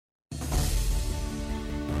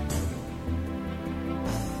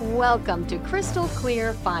Welcome to Crystal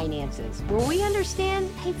Clear Finances, where we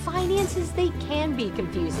understand, hey, finances, they can be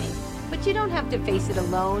confusing, but you don't have to face it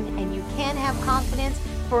alone, and you can have confidence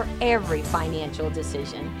for every financial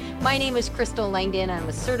decision. My name is Crystal Langdon. I'm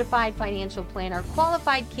a certified financial planner,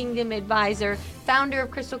 qualified Kingdom advisor, founder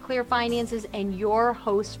of Crystal Clear Finances, and your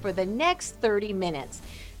host for the next 30 minutes.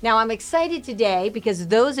 Now, I'm excited today because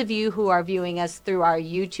those of you who are viewing us through our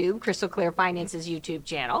YouTube, Crystal Clear Finances YouTube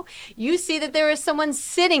channel, you see that there is someone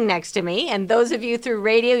sitting next to me. And those of you through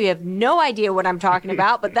radio, you have no idea what I'm talking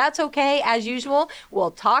about, but that's okay. As usual, we'll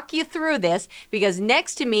talk you through this because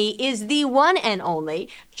next to me is the one and only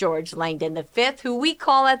George Langdon V, who we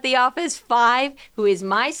call at the office Five, who is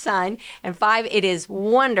my son. And Five, it is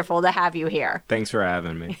wonderful to have you here. Thanks for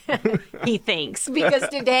having me. He thinks, because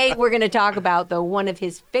today we're going to talk about one of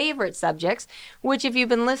his favorite subjects, which if you've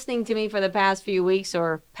been listening to me for the past few weeks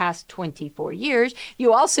or past 24 years,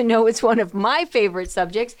 you also know it's one of my favorite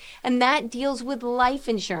subjects, and that deals with life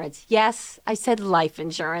insurance. Yes, I said life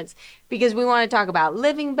insurance because we want to talk about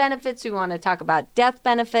living benefits, we want to talk about death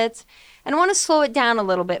benefits, and I want to slow it down a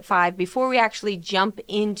little bit, Five, before we actually jump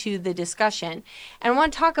into the discussion. And I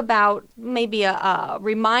want to talk about maybe a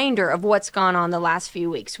reminder of what's gone on the last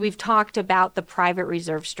few weeks. We've talked about the private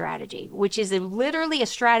reserve strategy, which is literally a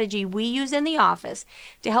strategy we use in the office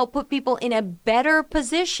to help put people in a better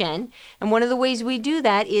position. And one of the ways we do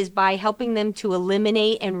that is by helping them to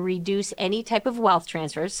eliminate and reduce any type of wealth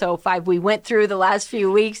transfers. So, Five, we went through the last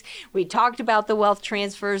few weeks. We talked about the wealth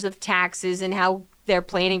transfers of taxes and how they're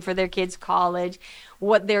planning for their kids' college,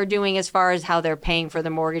 what they're doing as far as how they're paying for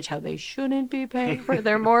the mortgage, how they shouldn't be paying for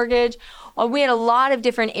their mortgage. We had a lot of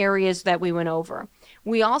different areas that we went over.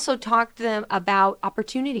 We also talked to them about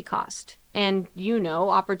opportunity cost. And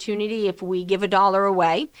opportunity, if we give $1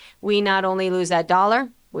 away, we not only lose that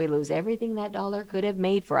dollar, we lose everything that dollar could have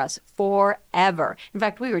made for us forever. In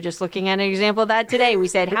fact, we were just looking at an example of that today. We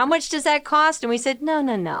said, how much does that cost? And we said,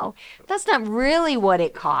 no. That's not really what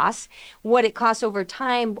it costs. What it costs over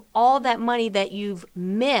time, all that money that you've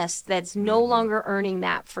missed that's no longer earning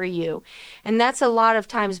that for you. And that's a lot of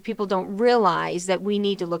times people don't realize that we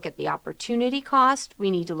need to look at the opportunity cost. We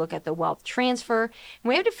need to look at the wealth transfer. And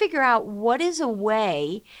we have to figure out what is a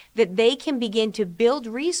way that they can begin to build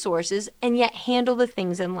resources and yet handle the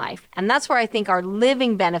things in life. And that's where I think our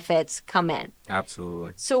living benefits come in.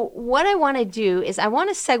 Absolutely. So what I want to do is I want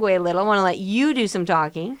to segue a little. I want to let you do some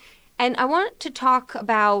talking. And I want to talk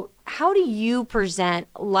about how do you present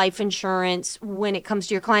life insurance when it comes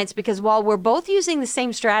to your clients? Because while we're both using the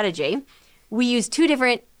same strategy, we use two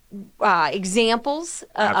different examples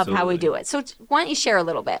of how we do it. So why don't you share a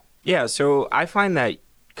little bit? Yeah, so I find that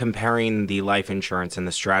comparing the life insurance and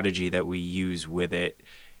the strategy that we use with it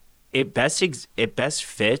best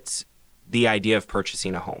fits the idea of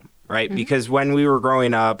purchasing a home, right? Mm-hmm. Because when we were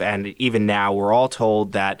growing up and even now, we're all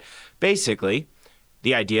told that basically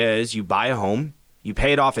the idea is you buy a home, you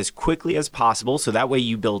pay it off as quickly as possible so that way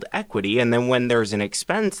you build equity. And then when there's an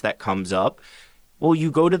expense that comes up, well, you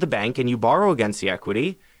go to the bank and you borrow against the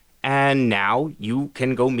equity. And now you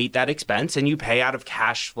can go meet that expense and you pay out of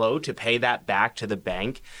cash flow to pay that back to the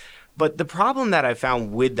bank. But the problem that I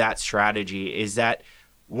found with that strategy is that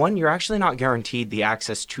one, you're actually not guaranteed the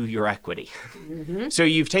access to your equity. Mm-hmm. So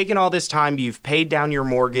you've taken all this time, you've paid down your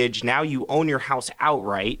mortgage, now you own your house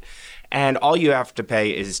outright, and all you have to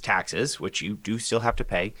pay is taxes, which you do still have to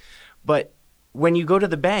pay. But when you go to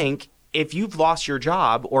the bank, if you've lost your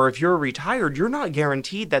job or if you're retired, you're not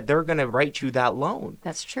guaranteed that they're going to write you that loan.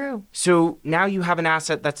 That's true. So now you have an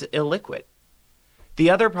asset that's illiquid. The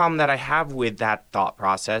other problem that I have with that thought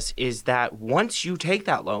process is that once you take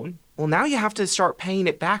that loan, well, now you have to start paying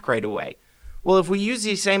it back right away. Well, if we use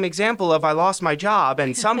the same example of I lost my job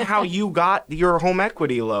and somehow you got your home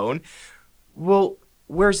equity loan, well,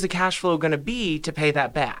 where's the cash flow going to be to pay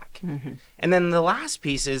that back? Mm-hmm. And then the last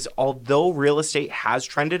piece is, although real estate has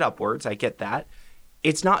trended upwards, I get that,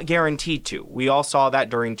 it's not guaranteed to. We all saw that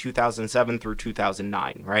during 2007 through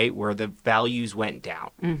 2009, right, where the values went down.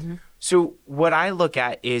 Mm-hmm. So what I look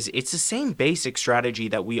at is it's the same basic strategy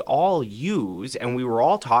that we all use and we were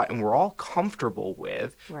all taught and we're all comfortable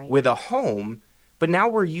with a home, but now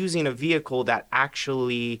we're using a vehicle that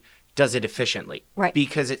actually does it efficiently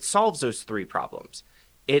because it solves those three problems.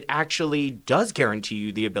 It actually does guarantee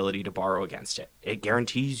you the ability to borrow against it. It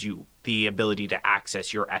guarantees you the ability to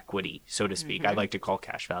access your equity, so to speak. Mm-hmm. I like to call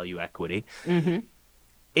cash value equity. Mm-hmm.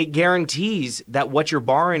 It guarantees that what you're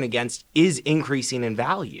borrowing against is increasing in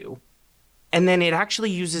value. And then it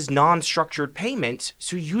actually uses non-structured payments,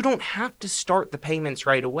 so you don't have to start the payments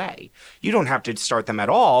right away. You don't have to start them at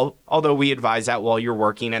all, although we advise that while you're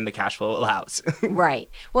working and the cash flow allows. Right.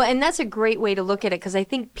 Well, and that's a great way to look at it, because I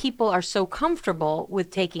think people are so comfortable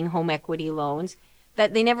with taking home equity loans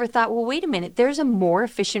that they never thought, well, wait a minute, there's a more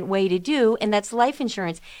efficient way to do, and that's life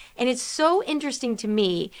insurance. And it's so interesting to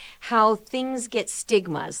me how things get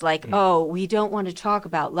stigmas, like, oh, we don't want to talk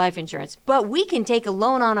about life insurance, but we can take a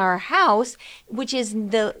loan on our house, which is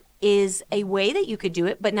a way that you could do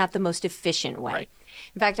it, but not the most efficient way. Right.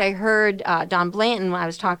 In fact, I heard Don Blanton when I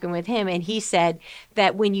was talking with him, and he said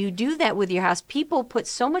that when you do that with your house, people put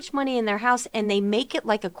so much money in their house and they make it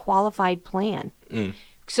like a qualified plan.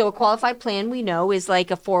 So a qualified plan, we know, is like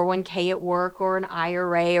a 401k at work or an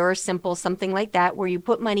IRA or a simple something like that, where you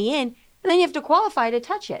put money in and then you have to qualify to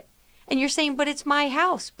touch it. And you're saying, but it's my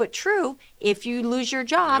house. But true, if you lose your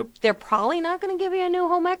job, they're probably not going to give you a new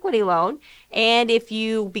home equity loan. And if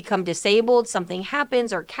you become disabled, something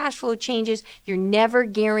happens, or cash flow changes, you're never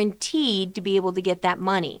guaranteed to be able to get that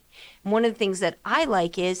money. And one of the things that I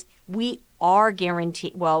like is we are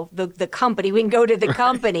guaranteed, well, the company, we can go to the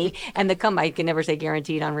company and I can never say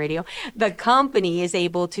guaranteed on radio. The company is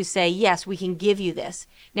able to say, yes, we can give you this.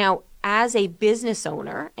 Now, as a business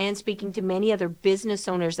owner, and speaking to many other business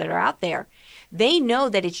owners that are out there, they know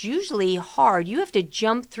that it's usually hard. You have to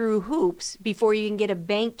jump through hoops before you can get a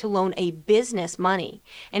bank to loan a business money.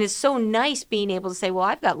 And it's so nice being able to say, well,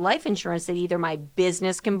 I've got life insurance that either my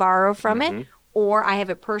business can borrow from it, or I have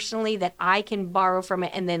it personally that I can borrow from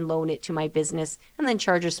it and then loan it to my business and then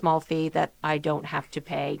charge a small fee that I don't have to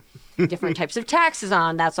pay different types of taxes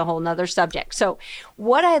on. That's a whole nother subject. So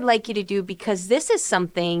what I'd like you to do, because this is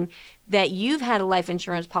something that you've had a life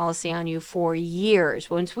insurance policy on you for years.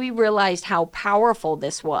 Once we realized how powerful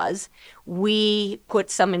this was, we put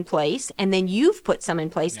some in place, and then you've put some in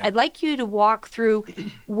place. Yeah. I'd like you to walk through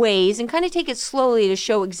ways and kind of take it slowly to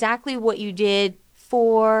show exactly what you did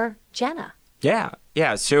for Jenna.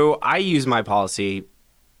 Yeah. So I use my policy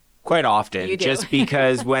quite often just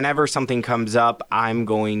because whenever something comes up, I'm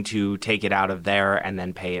going to take it out of there and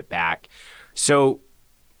then pay it back. So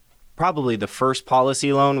probably the first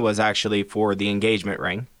policy loan was actually for the engagement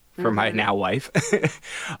ring for my now wife.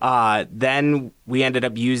 Then we ended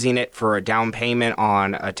up using it for a down payment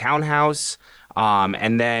on a townhouse.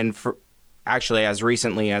 And then for actually as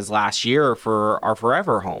recently as last year for our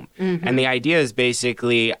forever home. And the idea is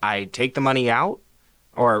basically I take the money out,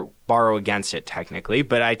 or borrow against it technically,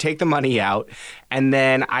 but I take the money out and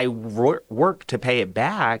then I work to pay it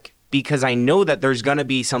back because I know that there's going to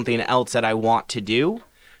be something else that I want to do.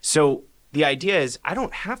 So the idea is I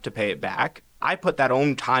don't have to pay it back. I put that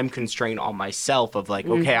own time constraint on myself of like,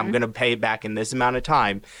 okay, I'm going to pay it back in this amount of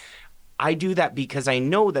time. I do that because I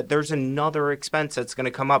know that there's another expense that's going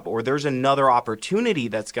to come up, or there's another opportunity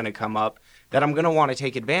that's going to come up that I'm going to want to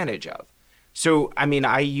take advantage of. So, I mean,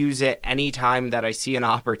 I use it anytime that I see an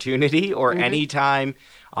opportunity, or anytime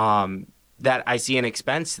that I see an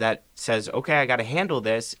expense that says, okay, I got to handle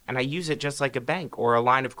this. And I use it just like a bank or a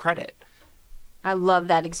line of credit. I love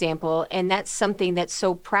that example. And that's something that's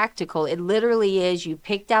so practical. It literally is, you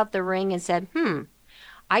picked out the ring and said,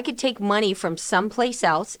 I could take money from someplace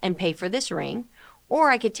else and pay for this ring, or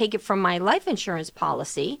I could take it from my life insurance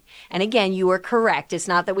policy. And again, you are correct. It's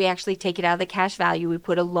not that we actually take it out of the cash value. We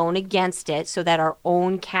put a loan against it so that our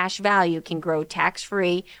own cash value can grow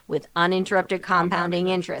tax-free with uninterrupted compounding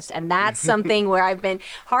interest. And that's something where I've been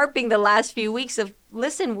harping the last few weeks of,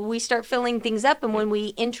 listen, we start filling things up, and when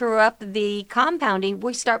we interrupt the compounding,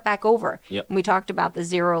 we start back over. And we talked about the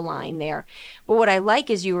zero line there. But what I like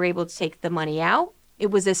is you were able to take the money out. It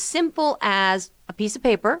was as simple as a piece of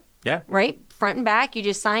paper, right? Front and back. You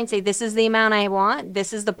just sign, say, this is the amount I want.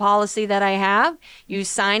 This is the policy that I have. You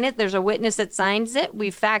sign it. There's a witness that signs it. We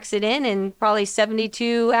fax it in, and probably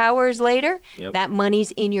 72 hours later, that money's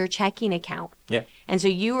in your checking account. And so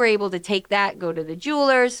you were able to take that, go to the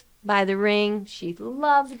jeweler's, buy the ring. She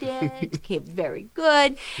loved it. Okay, very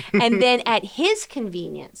good. And then at his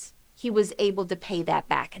convenience, he was able to pay that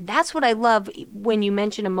back. And that's what I love when you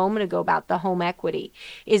mentioned a moment ago about the home equity,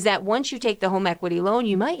 is that once you take the home equity loan,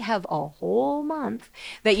 you might have a whole month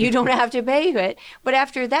that you don't have to pay it. But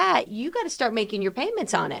after that, you got to start making your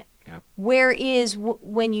payments on it. Whereas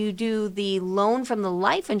when you do the loan from the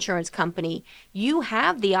life insurance company, you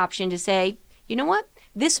have the option to say, you know what?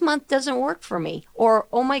 This month doesn't work for me. Or,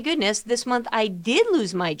 oh my goodness, this month I did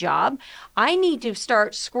lose my job. I need to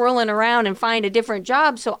start squirreling around and find a different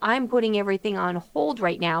job. So I'm putting everything on hold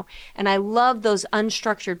right now. And I love those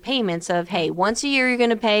unstructured payments of, hey, once a year you're going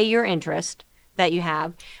to pay your interest that you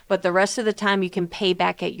have, but the rest of the time you can pay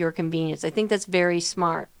back at your convenience. I think that's very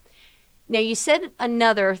smart. Now, you said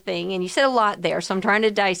another thing, and you said a lot there, so I'm trying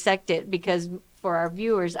to dissect it because for our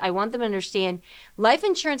viewers, I want them to understand life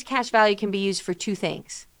insurance cash value can be used for two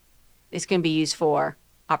things. It's going to be used for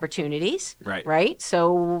opportunities, right?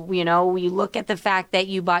 So, you know, we look at the fact that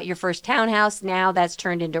you bought your first townhouse. Now that's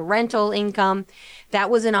turned into rental income. That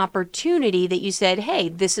was an opportunity that you said, hey,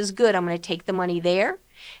 this is good. I'm going to take the money there.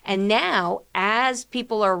 And now, as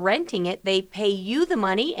people are renting it, they pay you the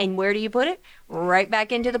money. And where do you put it? Right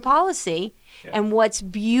back into the policy. Yeah. And what's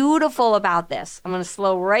beautiful about this, I'm going to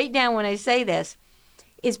slow right down when I say this,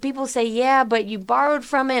 is people say, yeah, but you borrowed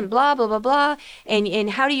from it and blah, blah, blah, blah.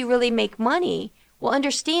 And how do you really make money? Well,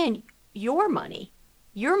 understand your money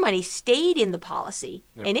stayed in the policy,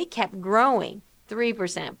 and it kept growing.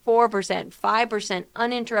 3%, 4%, 5%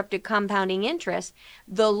 uninterrupted compounding interest.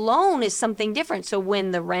 The loan is something different. So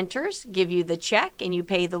when the renters give you the check and you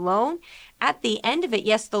pay the loan, at the end of it,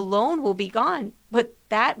 yes, the loan will be gone, but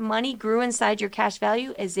that money grew inside your cash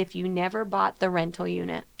value as if you never bought the rental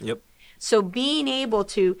unit. Yep. So being able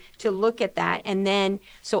to look at that, and then,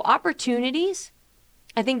 so opportunities,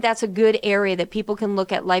 I think that's a good area that people can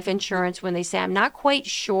look at life insurance when they say, I'm not quite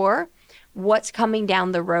sure what's coming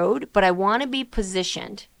down the road, but I want to be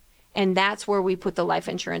positioned. And that's where we put the life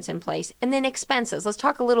insurance in place. And then expenses. Let's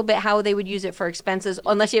talk a little bit how they would use it for expenses,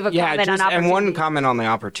 unless you have a comment on opportunities. And one comment on the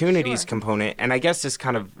opportunities component, and I guess this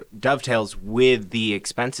kind of dovetails with the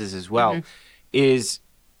expenses as well, is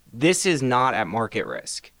this is not at market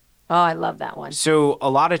risk. Oh, I love that one. So a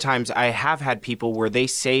lot of times I have had people where they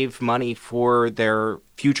save money for their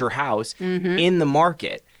future house in the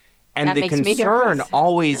market. And that the concern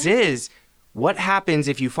always is, what happens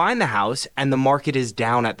if you find the house and the market is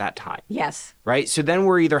down at that time? Yes. Right? So then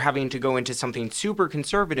we're either having to go into something super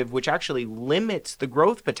conservative, which actually limits the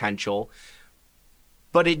growth potential,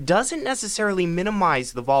 but it doesn't necessarily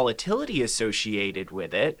minimize the volatility associated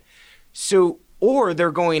with it. So, or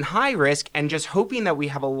they're going high risk and just hoping that we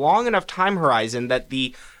have a long enough time horizon that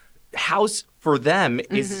the house for them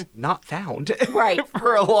is not found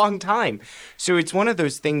for a long time. So it's one of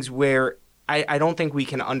those things where I don't think we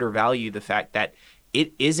can undervalue the fact that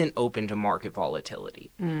it isn't open to market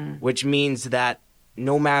volatility, which means that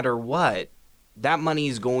no matter what, that money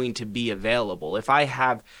is going to be available. If I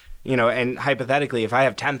have, you know, and hypothetically, if I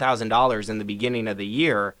have $10,000 in the beginning of the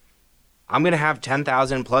year, I'm going to have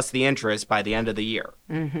 $10,000 plus the interest by the end of the year.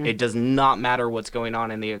 It does not matter what's going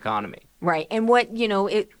on in the economy. Right. And what, you know,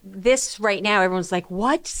 this right now, everyone's like,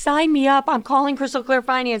 what? Sign me up. I'm calling Crystal Clear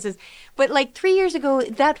Finances. But like 3 years ago,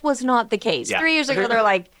 that was not the case. Yeah. 3 years ago, they're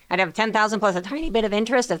like, I'd have 10,000 plus a tiny bit of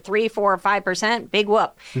interest of 3, 4, or 5%. Big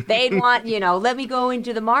whoop. They'd want, you know, let me go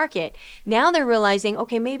into the market. Now they're realizing,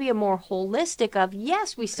 okay, maybe a more holistic of,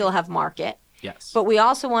 yes, we still have market. Yes. But we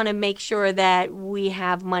also want to make sure that we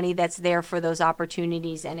have money that's there for those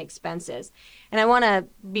opportunities and expenses. And I want to,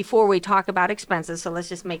 before we talk about expenses, so let's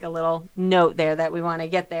just make a little note there that we want to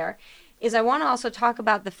get there, is I want to also talk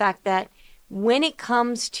about the fact that when it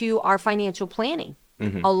comes to our financial planning,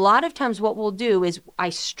 a lot of times what we'll do is I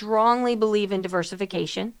strongly believe in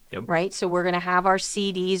diversification, right? So we're going to have our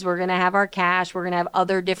CDs, we're going to have our cash, we're going to have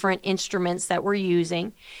other different instruments that we're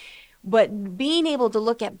using. But being able to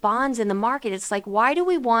look at bonds in the market, it's like, why do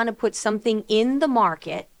we want to put something in the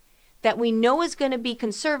market that we know is going to be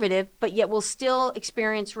conservative, but yet will still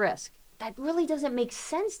experience risk? That really doesn't make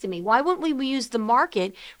sense to me. Why wouldn't we use the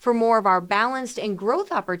market for more of our balanced and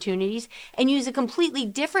growth opportunities and use a completely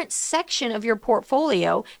different section of your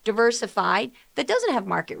portfolio, diversified, that doesn't have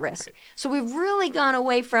market risk? So we've really gone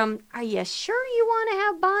away from, are you sure you want to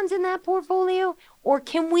have bonds in that portfolio? Or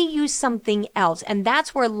can we use something else? And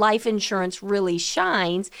that's where life insurance really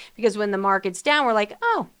shines, because when the market's down, we're like,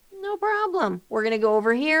 oh, no problem. We're going to go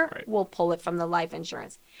over here. We'll pull it from the life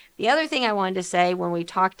insurance. The other thing I wanted to say when we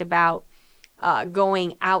talked about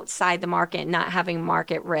going outside the market, not having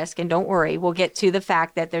market risk, and don't worry, we'll get to the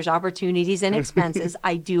fact that there's opportunities and expenses.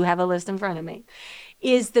 I do have a list in front of me.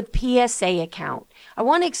 Is the PSA account. I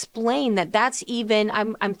want to explain that that's even,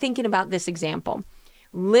 I'm thinking about this example.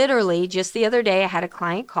 Literally, just the other day, I had a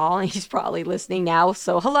client call, and he's probably listening now,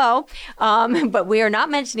 so hello. But we are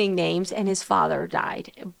not mentioning names, and his father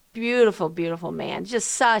died. Beautiful, beautiful man,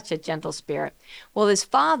 just such a gentle spirit. Well, his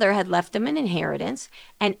father had left him an inheritance,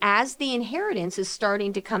 and as the inheritance is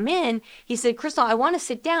starting to come in, he said, Crystal, I want to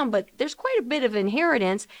sit down, but there's quite a bit of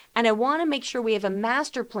inheritance, and I want to make sure we have a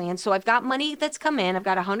master plan. So I've got money that's come in. I've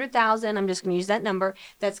got 100,000. I'm just going to use that number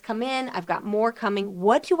that's come in. I've got more coming.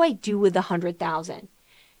 What do I do with the 100,000?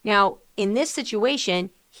 Now, in this situation,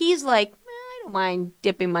 he's like, I don't mind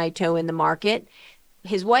dipping my toe in the market.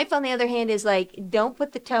 His wife, on the other hand, is like, don't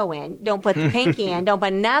put the toe in, don't put the pinky in, don't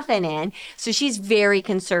put nothing in. So she's very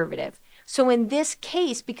conservative. So in this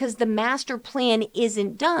case, because the master plan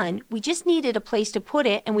isn't done, we just needed a place to put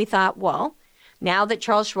it. And we thought, well, now that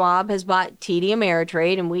Charles Schwab has bought TD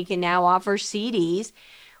Ameritrade and we can now offer CDs,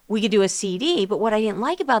 we could do a CD. But what I didn't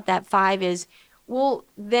like about that 5 is, well,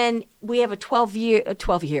 then we have a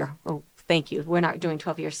 12-year. Oh, thank you. We're not doing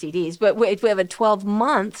 12-year CDs, but we have a 12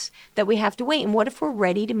 months that we have to wait. And what if we're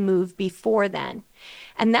ready to move before then?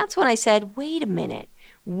 And that's when I said, wait a minute.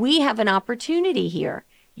 We have an opportunity here.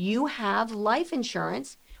 You have life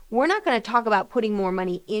insurance. We're not going to talk about putting more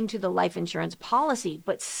money into the life insurance policy,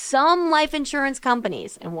 but some life insurance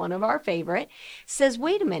companies, and one of our favorite, says,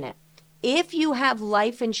 wait a minute. If you have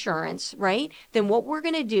life insurance, right, then what we're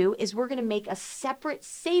going to do is we're going to make a separate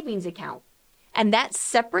savings account. And that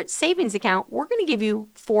separate savings account, we're going to give you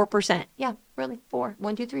 4%. Yeah, really, 4.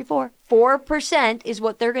 1, 2, 3, 4. 4% is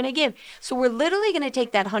what they're going to give. So we're literally going to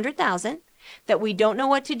take that $100,000 that we don't know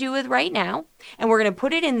what to do with right now, and we're going to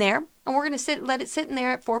put it in there, and we're going to let it sit in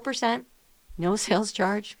there at 4%. No sales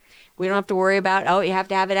charge. We don't have to worry about, oh, you have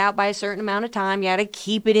to have it out by a certain amount of time. You got to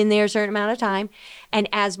keep it in there a certain amount of time. And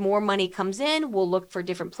as more money comes in, we'll look for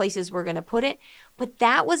different places we're going to put it. But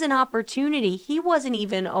that was an opportunity he wasn't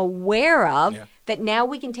even aware of, that now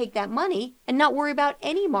we can take that money and not worry about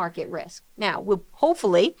any market risk. Now,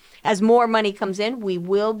 hopefully, as more money comes in, we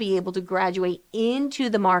will be able to graduate into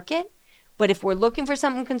the market. But if we're looking for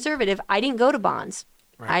something conservative, I didn't go to bonds.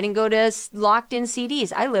 Right. I didn't go to locked in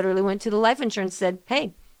CDs. I literally went to the life insurance and said,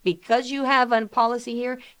 hey, because you have a policy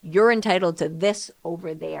here, you're entitled to this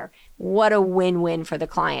over there. What a win-win for the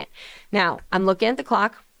client. Now, I'm looking at the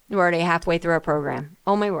clock. We're already halfway through our program.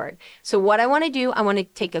 Oh, my word. So what I want to do, I want to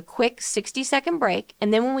take a quick 60-second break.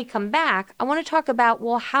 And then when we come back, I want to talk about,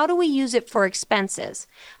 well, how do we use it for expenses?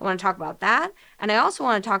 I want to talk about that. And I also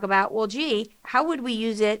want to talk about, well, gee, how would we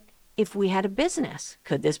use it if we had a business?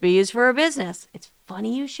 Could this be used for a business? It's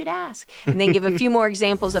funny you should ask. And then give a few more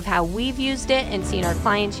examples of how we've used it and seen our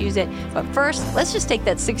clients use it. But first, let's just take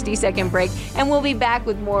that 60-second break, and we'll be back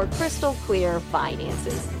with more Crystal Clear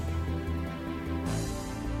Finances.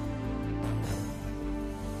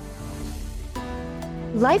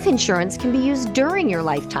 Life insurance can be used during your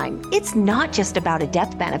lifetime. It's not just about a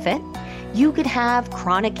death benefit. You could have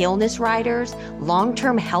chronic illness riders,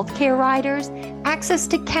 long-term health care riders, access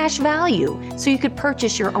to cash value, so you could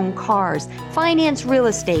purchase your own cars, finance real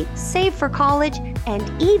estate, save for college, and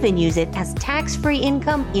even use it as tax-free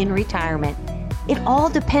income in retirement. It all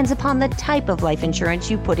depends upon the type of life insurance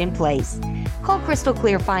you put in place. Call Crystal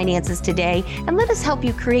Clear Finances today and let us help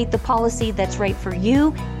you create the policy that's right for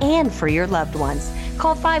you and for your loved ones.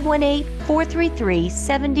 Call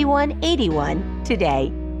 518-433-7181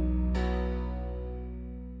 today.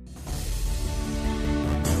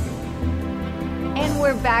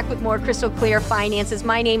 We're back with more Crystal Clear Finances.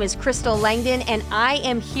 My name is Crystal Langdon, and I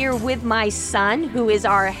am here with my son, who is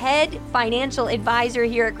our head financial advisor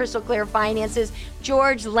here at Crystal Clear Finances,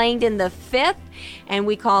 George Langdon V. And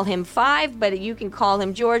we call him 5, but you can call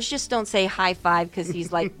him George. Just don't say high 5 because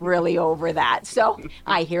he's like really over that. So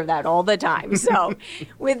I hear that all the time. So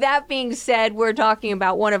with that being said, we're talking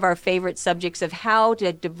about one of our favorite subjects of how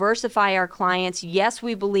to diversify our clients. Yes,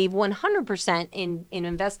 we believe 100% in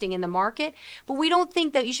investing in the market, but we don't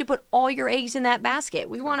think that you should put all your eggs in that basket.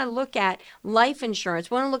 We want to look at life insurance.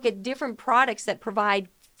 We want to look at different products that provide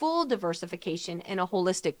full diversification and a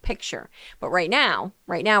holistic picture. But right now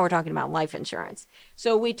we're talking about life insurance.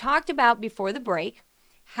 So we talked about before the break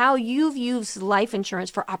how you've used life insurance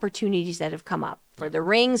for opportunities that have come up. For the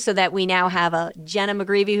ring, so that we now have a Jenna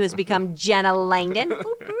McGreevy who has become Jenna Langdon.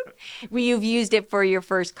 You've used it for your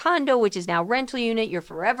first condo, which is now rental unit, your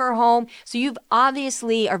forever home. So you've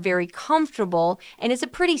obviously are very comfortable, and it's a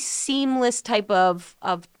pretty seamless type of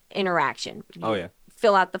interaction. Oh, yeah.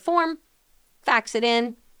 Fill out the form, fax it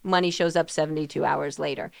in, money shows up 72 hours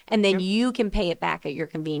later, and then you can pay it back at your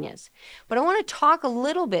convenience. But I want to talk a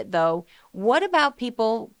little bit, though, what about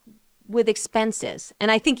people with expenses? And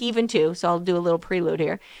I think even too, so I'll do a little prelude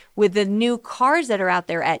here, with the new cars that are out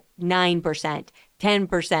there at 9%,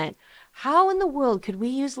 10%, how in the world could we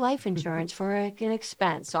use life insurance for an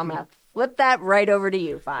expense? So I'm going to flip that right over to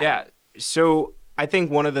you, 5. Yeah, so I think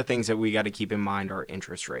one of the things that we got to keep in mind are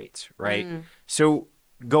interest rates, right? So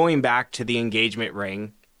going back to the engagement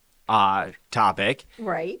ring topic.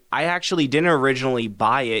 Right. I actually didn't originally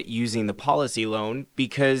buy it using the policy loan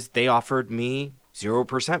because they offered me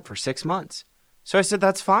 0% for 6 months. So I said,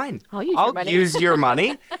 that's fine. I'll use your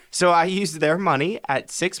money. So I used their money at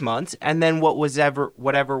 6 months. And then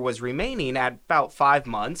whatever was remaining at about 5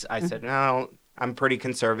 months, I said, no, I'm pretty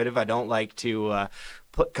conservative. I don't like to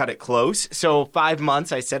cut it close. So 5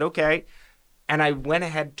 months, I said, okay. and I went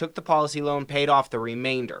ahead, took the policy loan, paid off the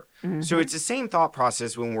remainder. So it's the same thought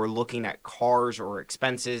process when we're looking at cars or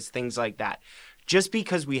expenses, things like that. Just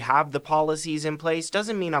because we have the policies in place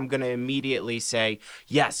doesn't mean I'm going to immediately say,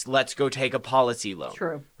 yes, let's go take a policy loan.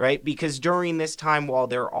 True. Right? Because during this time, while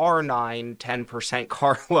there are 9-10%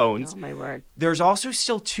 car loans, Oh, my word. there's also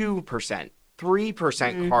still 2%,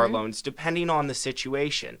 3% car loans, depending on the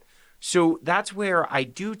situation. So that's where I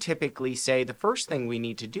do typically say the first thing we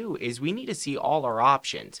need to do is we need to see all our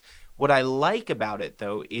options. What I like about it,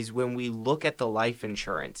 though, is when we look at the life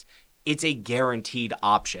insurance, it's a guaranteed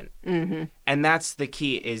option. And that's the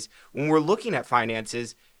key is when we're looking at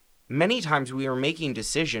finances, many times we are making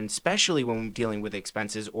decisions, especially when we're dealing with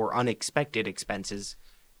expenses or unexpected expenses.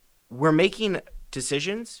 We're making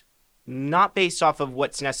decisions not based off of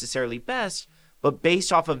what's necessarily best, but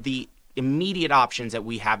based off of the immediate options that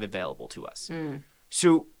we have available to us.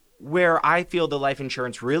 So where I feel the life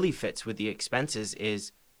insurance really fits with the expenses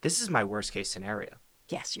is this is my worst case scenario.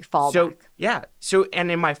 Yes, your fallback. So, yeah. So,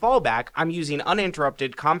 and in my fallback, I'm using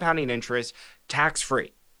uninterrupted compounding interest,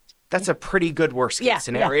 tax-free. That's a pretty good worst case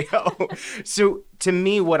scenario. So to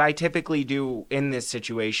me, what I typically do in this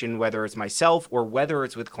situation, whether it's myself or whether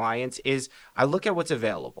it's with clients, is I look at what's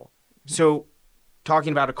available. So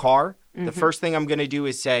talking about a car, the first thing I'm going to do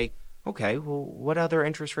is say, okay, well, what other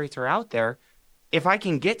interest rates are out there? If I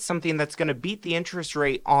can get something that's going to beat the interest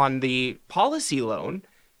rate on the policy loan,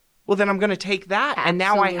 well, then I'm going to take that. And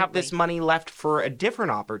now I have this money left for a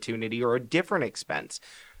different opportunity or a different expense.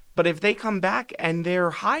 But if they come back and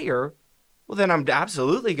they're higher, well, then I'm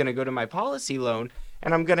absolutely going to go to my policy loan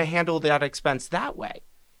and I'm going to handle that expense that way.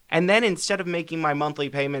 And then instead of making my monthly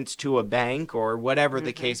payments to a bank or whatever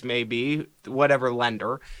the case may be, whatever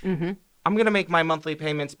lender, I'm going to make my monthly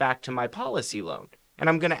payments back to my policy loan. And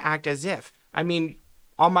I'm going to act as if. I mean,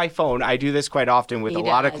 on my phone, I do this quite often with a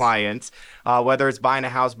lot of clients, whether it's buying a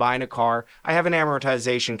house, buying a car. I have an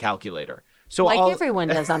amortization calculator. So like everyone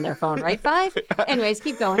does on their phone, right, Five? Anyways,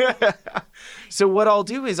 keep going. So what I'll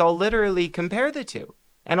do is I'll literally compare the two.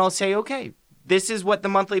 And I'll say, okay, this is what the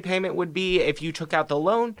monthly payment would be if you took out the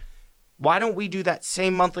loan. Why don't we do that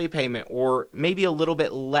same monthly payment or maybe a little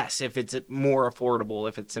bit less if it's more affordable,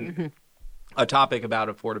 if it's a topic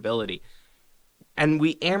about affordability. And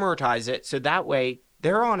we amortize it so that way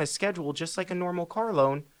they're on a schedule just like a normal car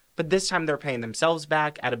loan, but this time they're paying themselves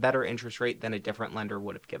back at a better interest rate than a different lender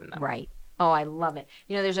would have given them. Right. Oh, I love it.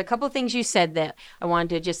 You know, there's a couple things you said that I wanted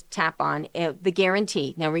to just tap on. The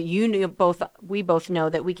guarantee. Now, we both know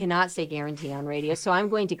that we cannot say guarantee on radio, so I'm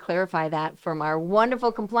going to clarify that from our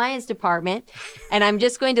wonderful compliance department, and I'm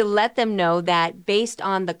just going to let them know that based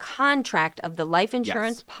on the contract of the life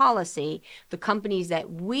insurance policy, the companies that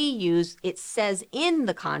we use, it says in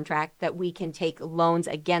the contract that we can take loans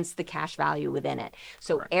against the cash value within it.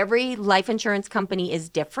 So every life insurance company is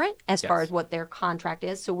different as far as what their contract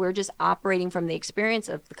is, so we're just operating from the experience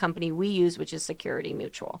of the company we use, which is Security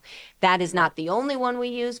Mutual. That is not the only one we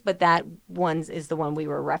use, but that one is the one we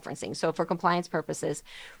were referencing. So for compliance purposes,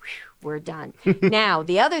 we're done. Now,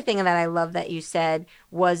 the other thing that I love that you said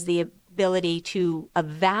was the ability to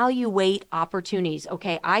evaluate opportunities.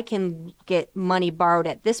 Okay, I can get money borrowed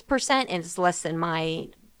at this percent and it's less than my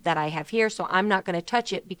that I have here, so I'm not going to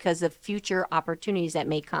touch it because of future opportunities that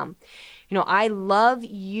may come. You know, I love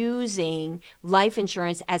using life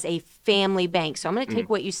insurance as a family bank. So I'm going to take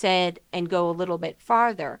what you said and go a little bit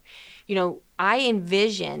farther. You know, I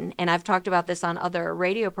envision, and I've talked about this on other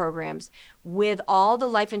radio programs, with all the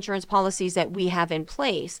life insurance policies that we have in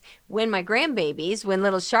place, when my grandbabies, when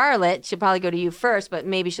little Charlotte, she'll probably go to you first, but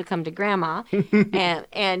maybe she'll come to grandma.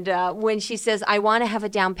 and when she says, I want to have a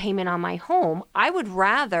down payment on my home, I would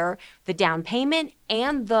rather the down payment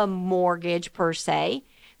and the mortgage per se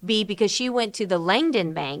be because she went to the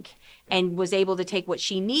Langdon Bank and was able to take what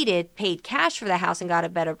she needed, paid cash for the house and got a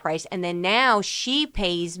better price. And then now she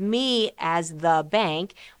pays me as the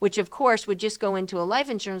bank, which of course would just go into a life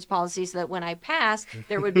insurance policy so that when I pass,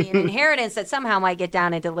 there would be an inheritance that somehow might get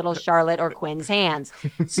down into little Charlotte or Quinn's hands.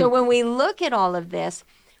 So when we look at all of this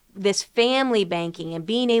family banking and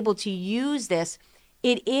being able to use this,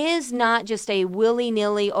 it is not just a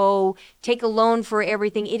willy-nilly, take a loan for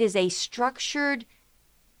everything. It is a structured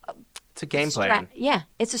It's a game plan.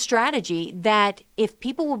 It's a strategy that if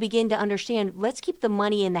people will begin to understand, let's keep the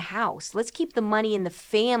money in the house. Let's keep the money in the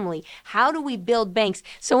family. How do we build banks?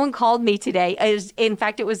 Someone called me today. In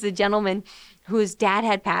fact, it was the gentleman whose dad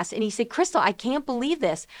had passed. And he said, Crystal, I can't believe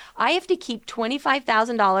this. I have to keep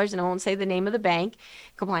 $25,000, and I won't say the name of the bank.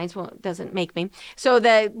 Compliance doesn't make me. So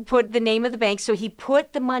put the name of the bank. So he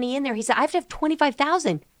put the money in there. He said, I have to have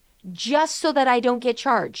 $25,000 just so that I don't get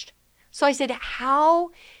charged. So I said,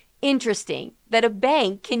 how interesting that a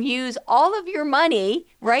bank can use all of your money,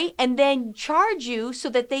 right? And then charge you so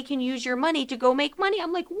that they can use your money to go make money.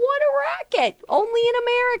 I'm like, what a racket. Only in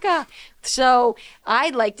America. So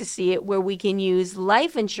I'd like to see it where we can use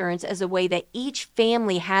life insurance as a way that each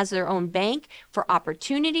family has their own bank for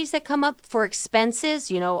opportunities that come up, for expenses.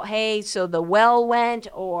 Hey, so the well went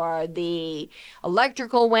or the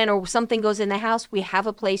electrical went or something goes in the house. We have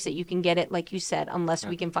a place that you can get it, like you said, unless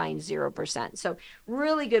we can find 0%. So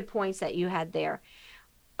really good points that you had there.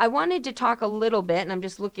 I wanted to talk a little bit, and I'm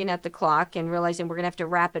just looking at the clock and realizing we're going to have to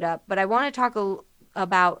wrap it up, but I want to talk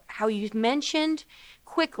about how you mentioned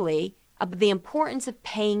quickly the importance of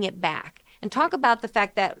paying it back, and talk about the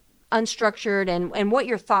fact that unstructured and what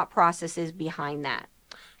your thought process is behind that.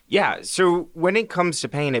 Yeah, so when it comes to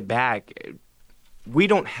paying it back, we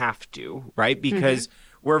don't have to, right? Because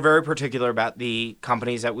we're very particular about the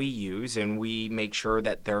companies that we use, and we make sure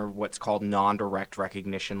that they're what's called non-direct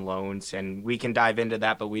recognition loans. And we can dive into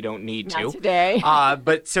that, but we don't need to. Not today.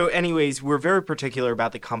 But so anyways, we're very particular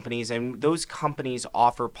about the companies, and those companies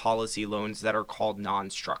offer policy loans that are called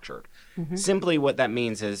non-structured. Simply what that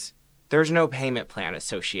means is there's no payment plan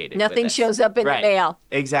associated with it. Nothing shows up in the mail.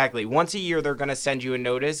 Exactly. Once a year, they're going to send you a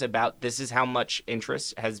notice about this is how much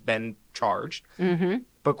interest has been charged.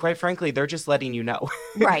 But quite frankly, they're just letting you know.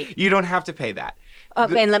 Right. You don't have to pay that.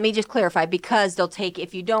 And let me just clarify, because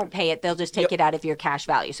if you don't pay it, they'll just take it out of your cash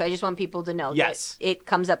value. So I just want people to know that it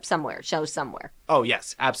comes up somewhere, shows somewhere. Oh,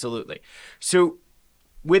 yes, absolutely. So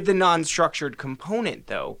with the non-structured component,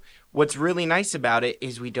 though, what's really nice about it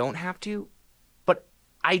is we don't have to, but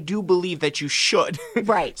I do believe that you should.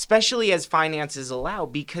 Right. Especially as finances allow,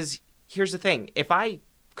 because here's the thing. If I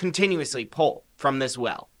continuously pull from this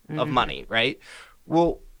well of money, right?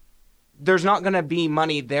 Well, there's not going to be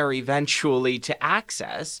money there eventually to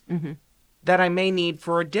access that I may need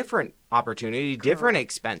for a different opportunity, different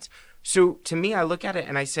expense. So to me, I look at it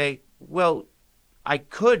and I say, well, I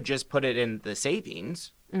could just put it in the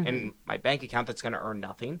savings in my bank account that's going to earn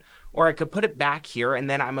nothing, or I could put it back here and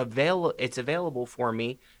then it's available for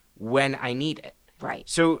me when I need it. Right.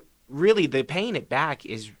 So really the paying it back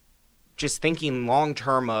is just thinking long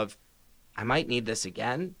term of, I might need this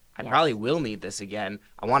again. I probably will need this again.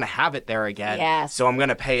 I want to have it there again. Yes. So I'm going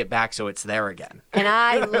to pay it back so it's there again. And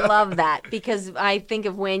I love that, because I think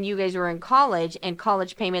of when you guys were in college and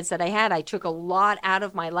college payments that I had, I took a lot out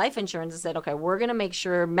of my life insurance and said, okay, we're going to make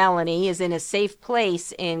sure Melanie is in a safe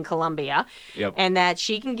place in Columbia and that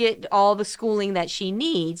she can get all the schooling that she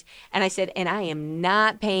needs. And I said, and I am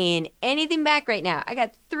not paying anything back right now. I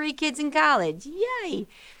got 3 kids in college. Yay.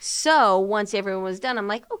 So once everyone was done, I'm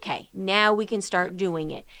like, okay, now we can start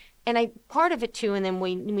doing it. And part of it too, and then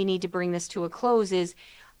we need to bring this to a close, is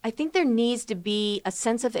I think there needs to be a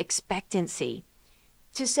sense of expectancy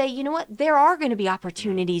to say, you know what, there are going to be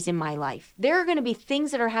opportunities in my life. There are going to be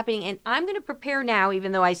things that are happening, and I'm going to prepare now,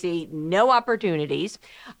 even though I see no opportunities.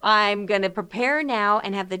 I'm going to prepare now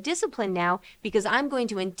and have the discipline now, because I'm going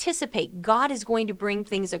to anticipate God is going to bring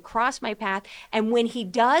things across my path. And when he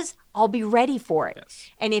does, I'll be ready for it. Yes.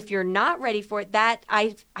 And if you're not ready for it, that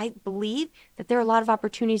I believe that there are a lot of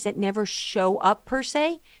opportunities that never show up per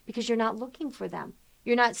se, because you're not looking for them.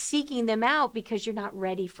 You're not seeking them out because you're not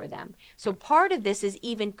ready for them. So part of this is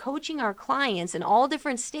even coaching our clients in all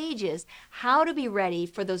different stages how to be ready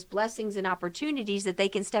for those blessings and opportunities that they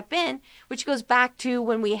can step in, which goes back to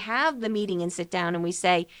when we have the meeting and sit down and we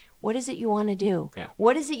say, what is it you want to do? Yeah.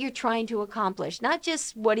 What is it you're trying to accomplish? Not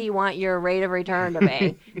just what do you want your rate of return to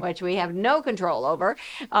be, which we have no control over,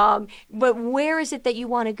 but where is it that you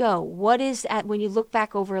want to go? What is when you look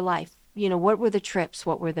back over life? What were the trips?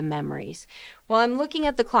 What were the memories? Well, I'm looking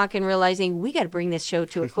at the clock and realizing we got to bring this show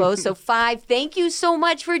to a close. So, Five, thank you so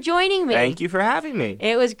much for joining me. Thank you for having me.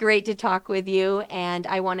 It was great to talk with you. And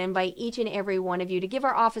I want to invite each and every one of you to give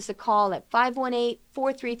our office a call at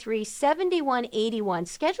 518-433-7181.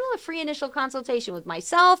 Schedule a free initial consultation with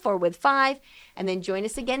myself or with Five, and then join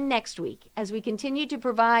us again next week as we continue to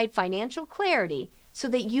provide financial clarity so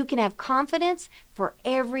that you can have confidence for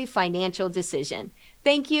every financial decision.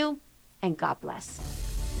 Thank you. And God bless.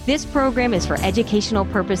 This program is for educational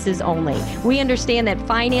purposes only. We understand that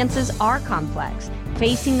finances are complex.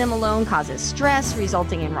 Facing them alone causes stress,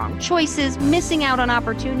 resulting in wrong choices, missing out on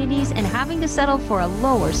opportunities, and having to settle for a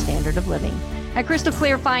lower standard of living. At Crystal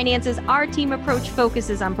Clear Finances, our team approach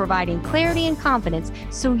focuses on providing clarity and confidence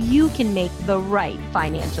so you can make the right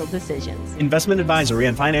financial decisions. Investment advisory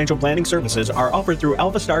and financial planning services are offered through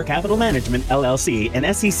Alpha Star Capital Management, LLC,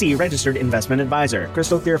 an SEC-registered investment advisor.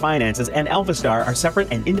 Crystal Clear Finances and Alpha Star are separate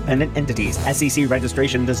and independent entities. SEC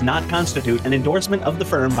registration does not constitute an endorsement of the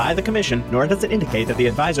firm by the Commission, nor does it indicate that the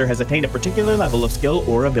advisor has attained a particular level of skill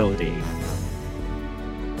or ability.